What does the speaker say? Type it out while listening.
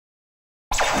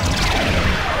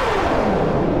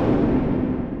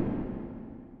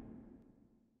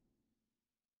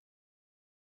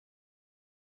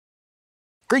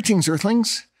Greetings,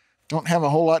 Earthlings. Don't have a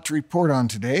whole lot to report on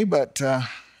today, but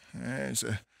there's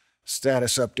a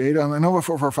status update on the Nova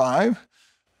 445.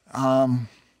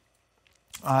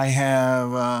 I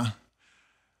have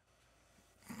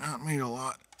not made a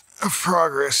lot of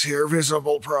progress here,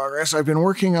 visible progress. I've been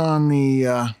working on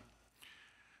the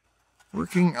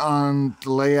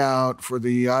layout for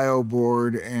the I/O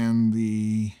board and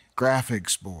the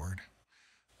graphics board.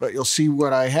 But you'll see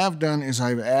what I have done is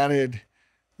I've added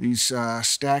these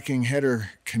stacking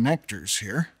header connectors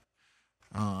here.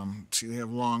 See, they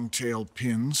have long-tailed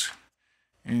pins,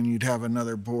 and you'd have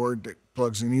another board that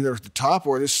plugs in either at the top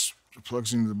or this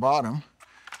plugs into the bottom.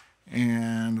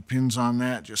 And the pins on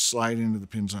that just slide into the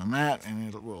pins on that,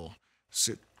 and it will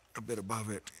sit a bit above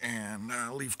it and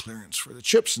leave clearance for the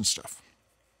chips and stuff.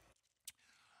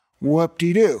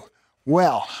 Whoop-de-doo.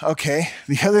 Well, okay,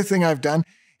 the other thing I've done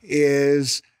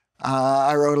is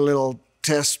I wrote a little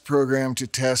test program to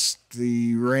test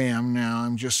the RAM. Now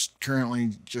I'm currently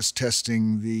just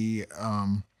testing the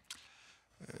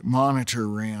monitor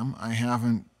RAM. I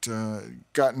haven't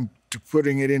gotten to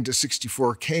putting it into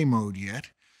 64K mode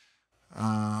yet,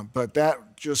 but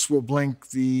that just will blink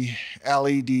the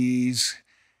LEDs,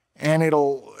 and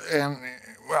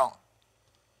well,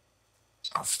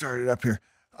 I'll start it up here.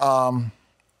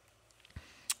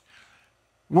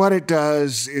 What it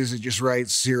does is it just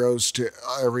writes zeros to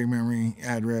every memory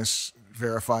address,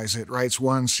 verifies it, writes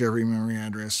ones to every memory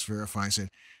address, verifies it,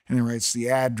 and then writes the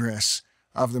address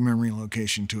of the memory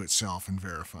location to itself and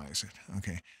verifies it.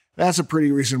 Okay, that's a pretty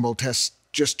reasonable test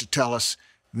just to tell us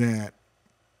that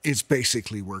it's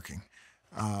basically working.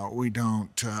 We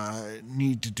don't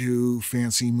need to do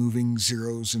fancy moving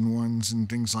zeros and ones and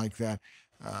things like that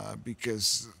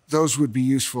because those would be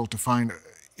useful to find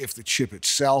if the chip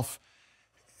itself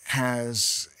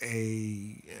has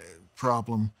a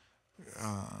problem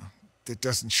that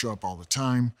doesn't show up all the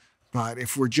time. But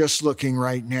if we're just looking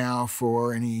right now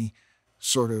for any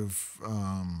sort of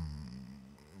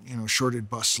shorted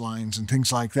bus lines and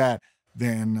things like that,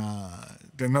 then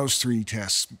those three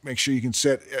tests. Make sure you can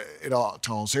set it all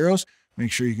to all zeros.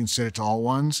 Make sure you can set it to all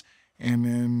ones, and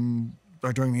then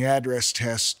by doing the address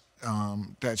test,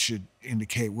 that should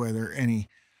indicate whether any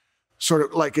sort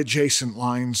of like adjacent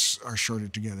lines are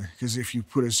shorted together. Because if you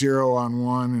put a 0 on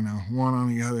one and a 1 on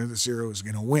the other, the 0 is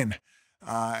going to win.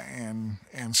 And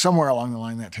somewhere along the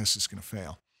line, that test is going to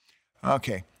fail.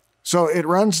 Okay, so it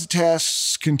runs the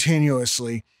tests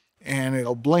continuously, and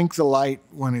it'll blink the light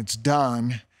when it's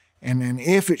done. And then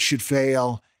if it should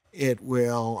fail, it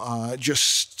will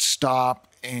just stop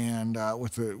and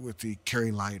with the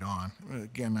carry light on.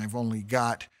 Again, I've only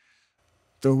got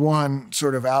the one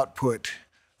sort of output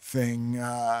thing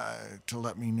to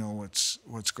let me know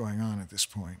what's going on at this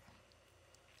point.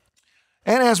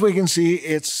 And as we can see,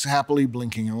 it's happily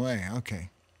blinking away.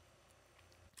 Okay.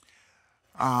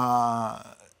 The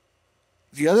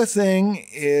other thing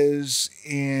is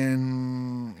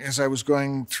as I was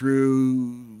going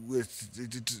through with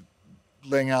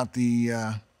laying out the,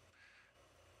 I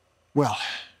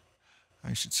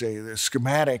should say the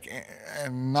schematic,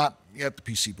 and not yet the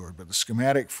PC board, but the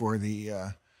schematic for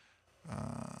the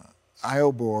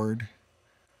I/O board.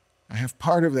 I have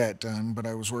part of that done, but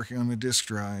I was working on the disk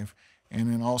drive, and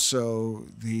then also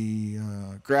the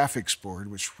graphics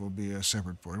board, which will be a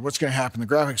separate board. What's going to happen, the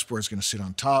graphics board is going to sit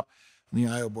on top, and the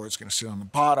I/O board is going to sit on the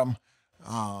bottom.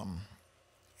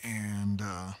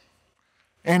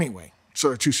 Anyway, so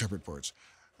they're two separate boards.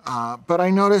 But I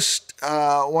noticed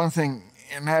one thing,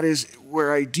 and that is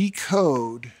where I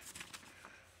decode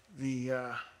the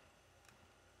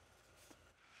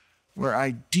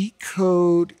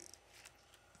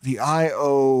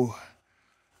I/O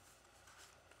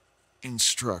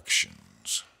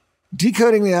instructions.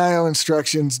 Decoding the I/O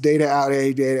instructions, data out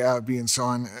A, data out B, and so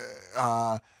on.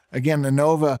 Again, the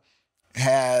Nova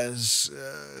has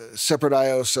a separate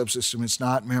I/O subsystem. It's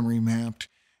not memory mapped.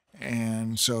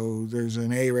 And so there's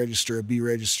an A register, a B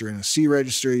register, and a C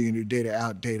register. You can do data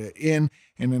out, data in,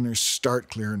 and then there's start,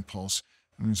 clear, and pulse.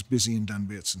 And there's busy and done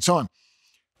bits, and so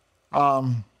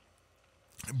on.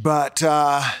 But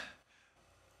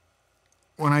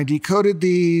when I decoded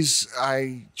these,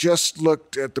 I just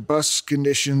looked at the bus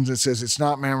conditions. It says it's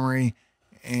not memory,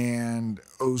 and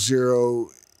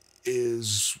 00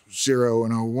 is 0,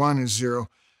 and 01 is 0.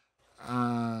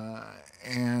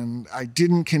 And I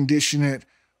didn't condition it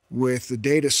with the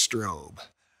data strobe.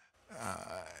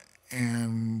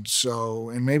 And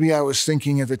maybe I was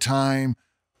thinking at the time,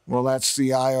 well, that's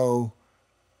the I/O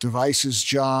device's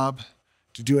job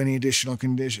to do any additional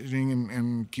conditioning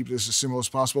and keep this as simple as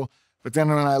possible. But then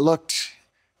when I looked,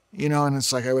 and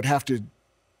it's like I would have to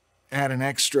add an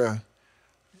extra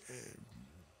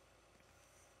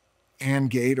AND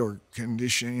gate or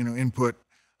condition, input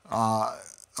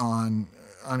on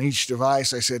each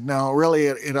device. I said, no, really,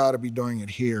 it ought to be doing it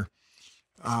here.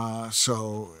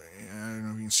 So I don't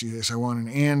know if you can see this. I want an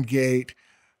AND gate.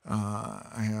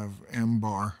 I have M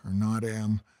bar, or not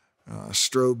M,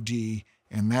 strobe D,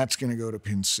 and that's going to go to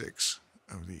pin 6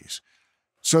 of these.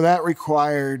 So that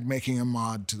required making a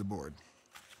mod to the board.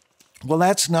 Well,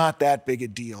 that's not that big a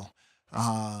deal.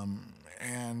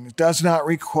 And it does not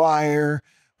require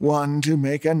one to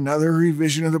make another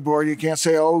revision of the board. You can't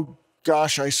say, oh,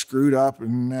 gosh, I screwed up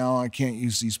and now I can't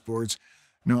use these boards.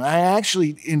 No, I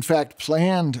actually, in fact,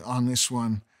 planned on this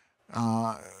one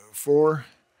for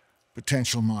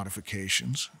potential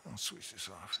modifications. I'll switch this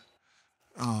off.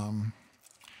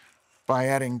 By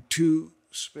adding 2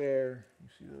 spare, you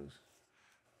see those?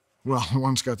 Well,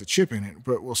 one's got the chip in it,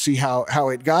 but we'll see how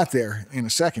it got there in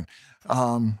a second.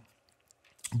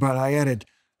 But I added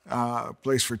a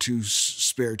place for 2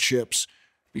 spare chips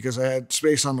because I had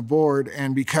space on the board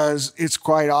and because it's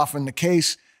quite often the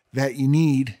case that you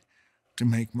need to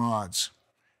make mods.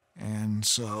 And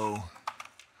so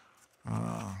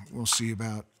we'll see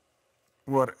about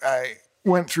what I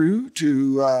went through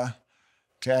to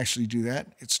actually do that.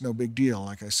 It's no big deal,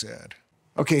 like I said.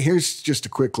 Okay, here's just a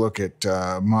quick look at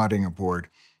modding a board.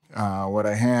 What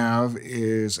I have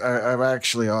is I've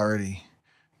actually already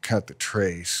cut the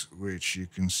trace, which you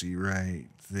can see right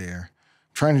there.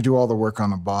 I'm trying to do all the work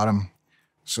on the bottom,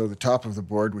 so the top of the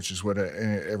board, which is what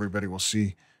everybody will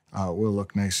see, will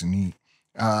look nice and neat.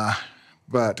 And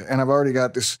I've already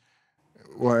got this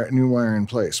new wire in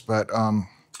place, but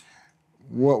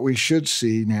what we should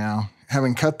see now,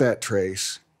 having cut that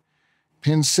trace,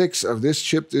 pin 6 of this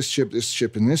chip, this chip, this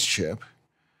chip, and this chip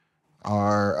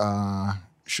are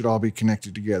should all be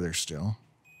connected together still.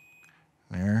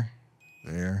 There,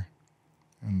 there,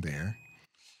 and there.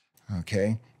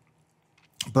 Okay.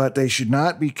 But they should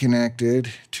not be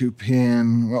connected to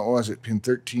pin, what was it, pin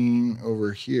 13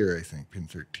 over here, I think, pin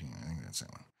 13. I think that's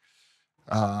that one.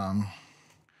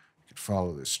 You could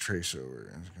follow this trace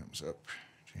over and it comes up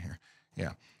to here.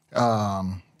 Yeah.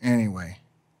 Anyway,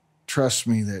 trust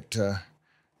me that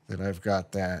I've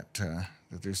got that,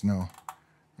 that there's no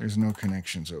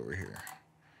connections over here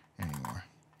anymore,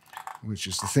 which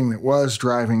is the thing that was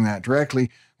driving that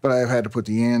directly, but I've had to put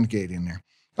the AND gate in there.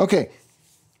 Okay,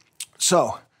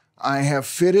 so I have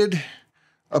fitted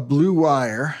a blue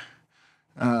wire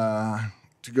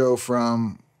to go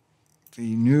from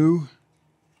the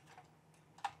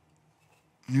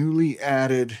newly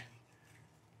added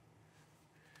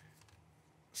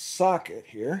socket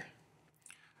here,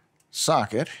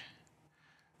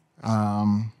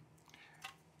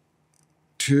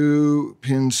 to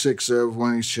pin 6 of one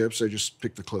of these chips. I just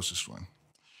picked the closest one.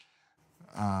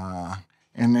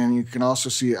 And then you can also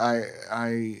see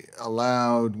I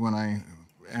allowed, when I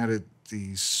added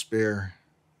these spare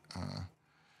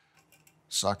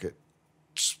socket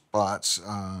spots,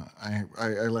 I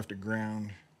left a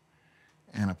ground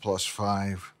and a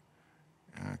 +5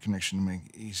 connection to make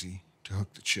it easy to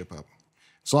hook the chip up.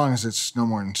 As long as it's no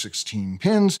more than 16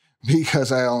 pins,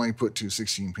 because I only put 2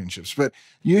 16-pin chips. But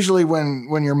usually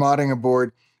when you're modding a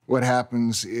board, what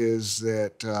happens is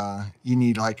that you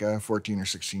need like a 14 or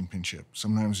 16-pin chip.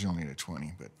 Sometimes you only need a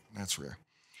 20, but that's rare.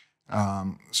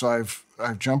 So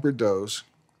I've jumpered those,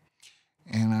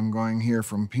 and I'm going here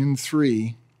from pin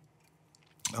 3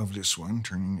 of this one,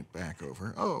 turning it back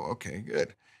over. Oh, okay,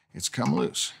 good. It's come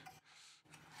loose.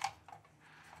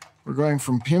 We're going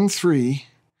from pin 3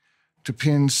 to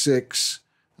pin 6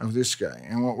 of this guy.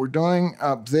 And what we're doing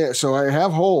up there, so I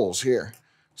have holes here.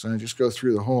 So I just go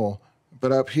through the hole.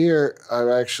 But up here, I've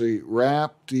actually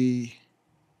wrapped I'm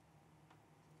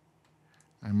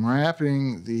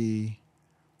wrapping the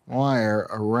wire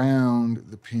around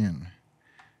the pin.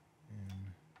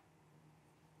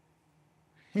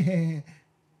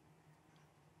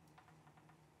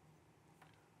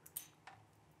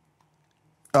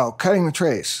 Oh, cutting the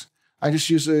trace. I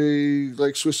just used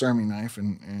a Swiss Army knife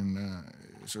and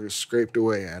sort of scraped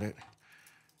away at it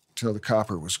until the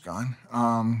copper was gone.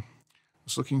 I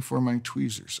was looking for my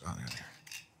tweezers. Oh, there. Okay.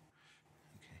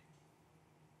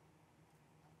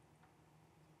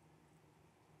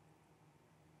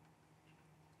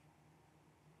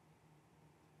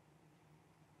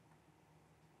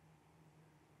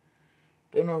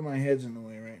 Don't know if my head's in the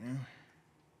way right now.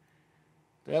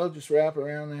 That'll just wrap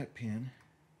around that pin.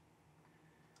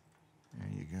 There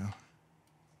you go.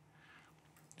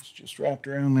 It's just wrapped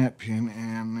around that pin,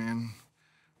 and then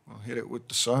we'll hit it with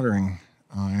the soldering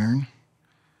iron.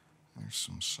 There's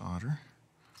some solder.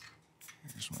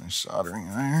 Here's my soldering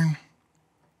iron.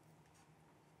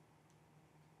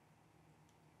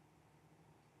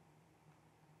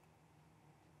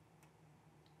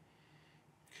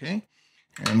 Okay.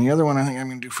 And the other one I think I'm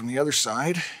going to do from the other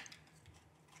side.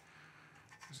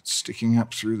 It's sticking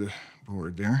up through the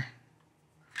board there.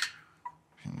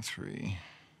 Pin 3.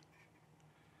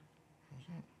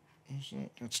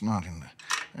 That's not in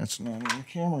the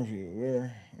camera view.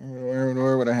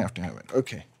 Where would I have to have it?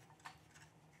 Okay.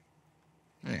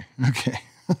 There. Okay.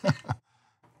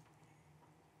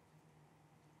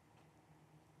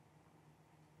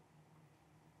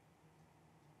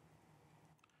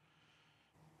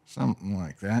 Something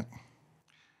like that.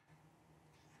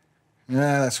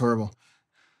 Yeah, that's horrible.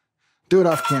 Do it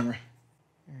off camera.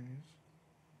 There it is.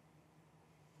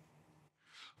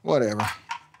 Whatever.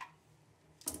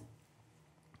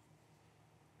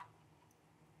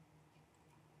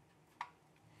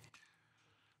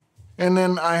 And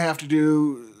then I have to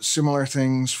do similar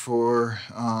things for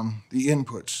the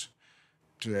inputs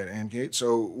to that AND gate.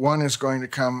 So one is going to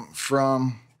come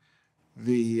from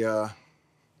the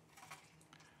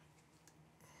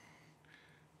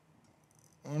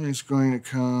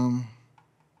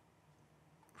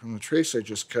trace I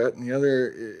just cut, and the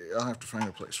other, I'll have to find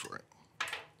a place for it.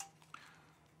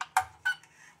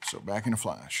 So back in a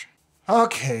flash.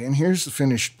 Okay, and here's the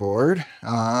finished board.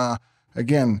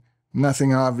 Again,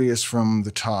 nothing obvious from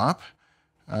the top.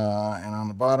 And on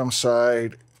the bottom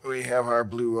side, we have our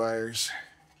blue wires.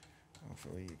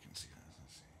 Hopefully you can see that.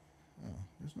 Let's see. Oh,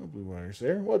 there's no blue wires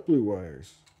there. What blue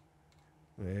wires?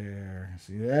 There.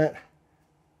 See that?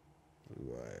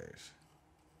 Blue wires.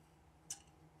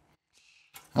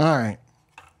 All right.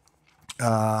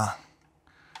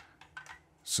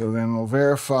 So then we'll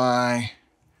verify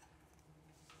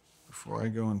before I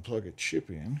go and plug a chip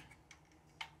in.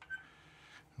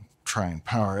 Try and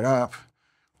power it up.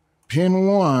 Pin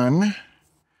 1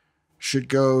 should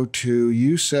go to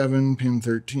U7, pin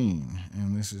 13.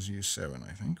 And this is U7,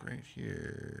 I think, right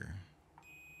here.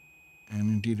 And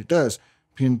indeed it does.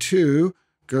 Pin 2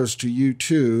 goes to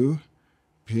U2,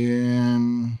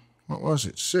 pin, what was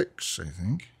it, 6, I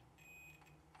think.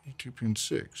 U2 pin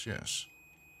 6, yes.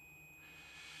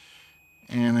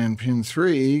 And then pin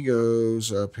 3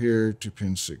 goes up here to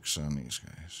pin 6 on these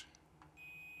guys.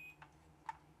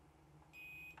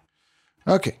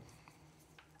 Okay.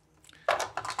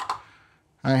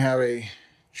 I have a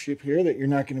chip here that you're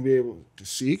not going to be able to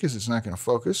see because it's not going to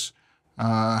focus.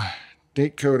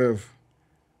 Date code of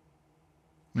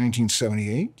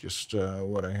 1978, just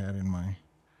what I had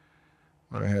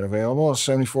available.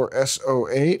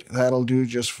 74S08, that'll do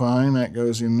just fine. That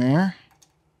goes in there.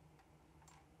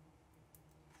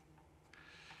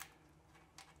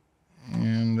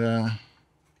 And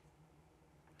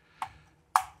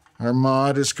our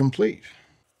mod is complete.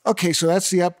 Okay, so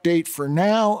that's the update for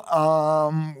now.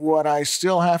 What I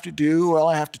still have to do, well,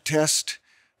 I have to test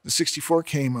the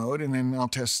 64K mode, and then I'll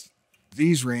test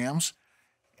these RAMs.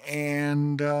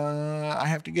 And I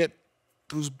have to get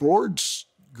those boards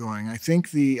going. I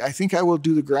think I will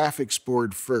do the graphics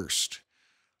board first,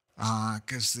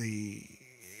 because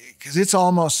it's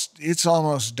almost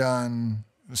done.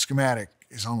 The schematic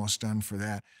is almost done for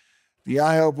that. The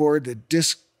I/O board, the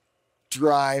disk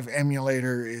drive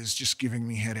emulator is just giving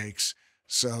me headaches,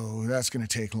 so that's going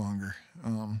to take longer.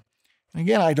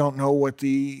 Again, I don't know what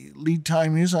the lead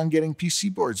time is on getting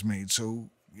PC boards made, so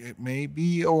it may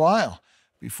be a while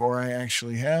before I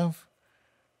actually have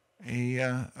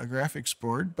a graphics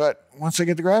board. But once I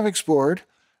get the graphics board,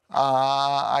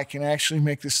 I can actually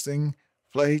make this thing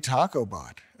play Taco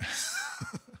Bot.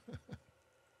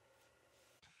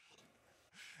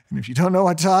 And if you don't know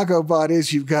what Taco Bot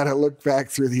is, you've got to look back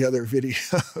through the other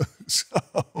videos. So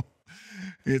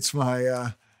it's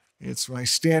my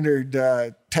standard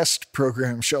test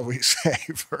program, shall we say,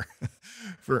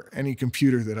 for any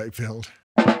computer that I build.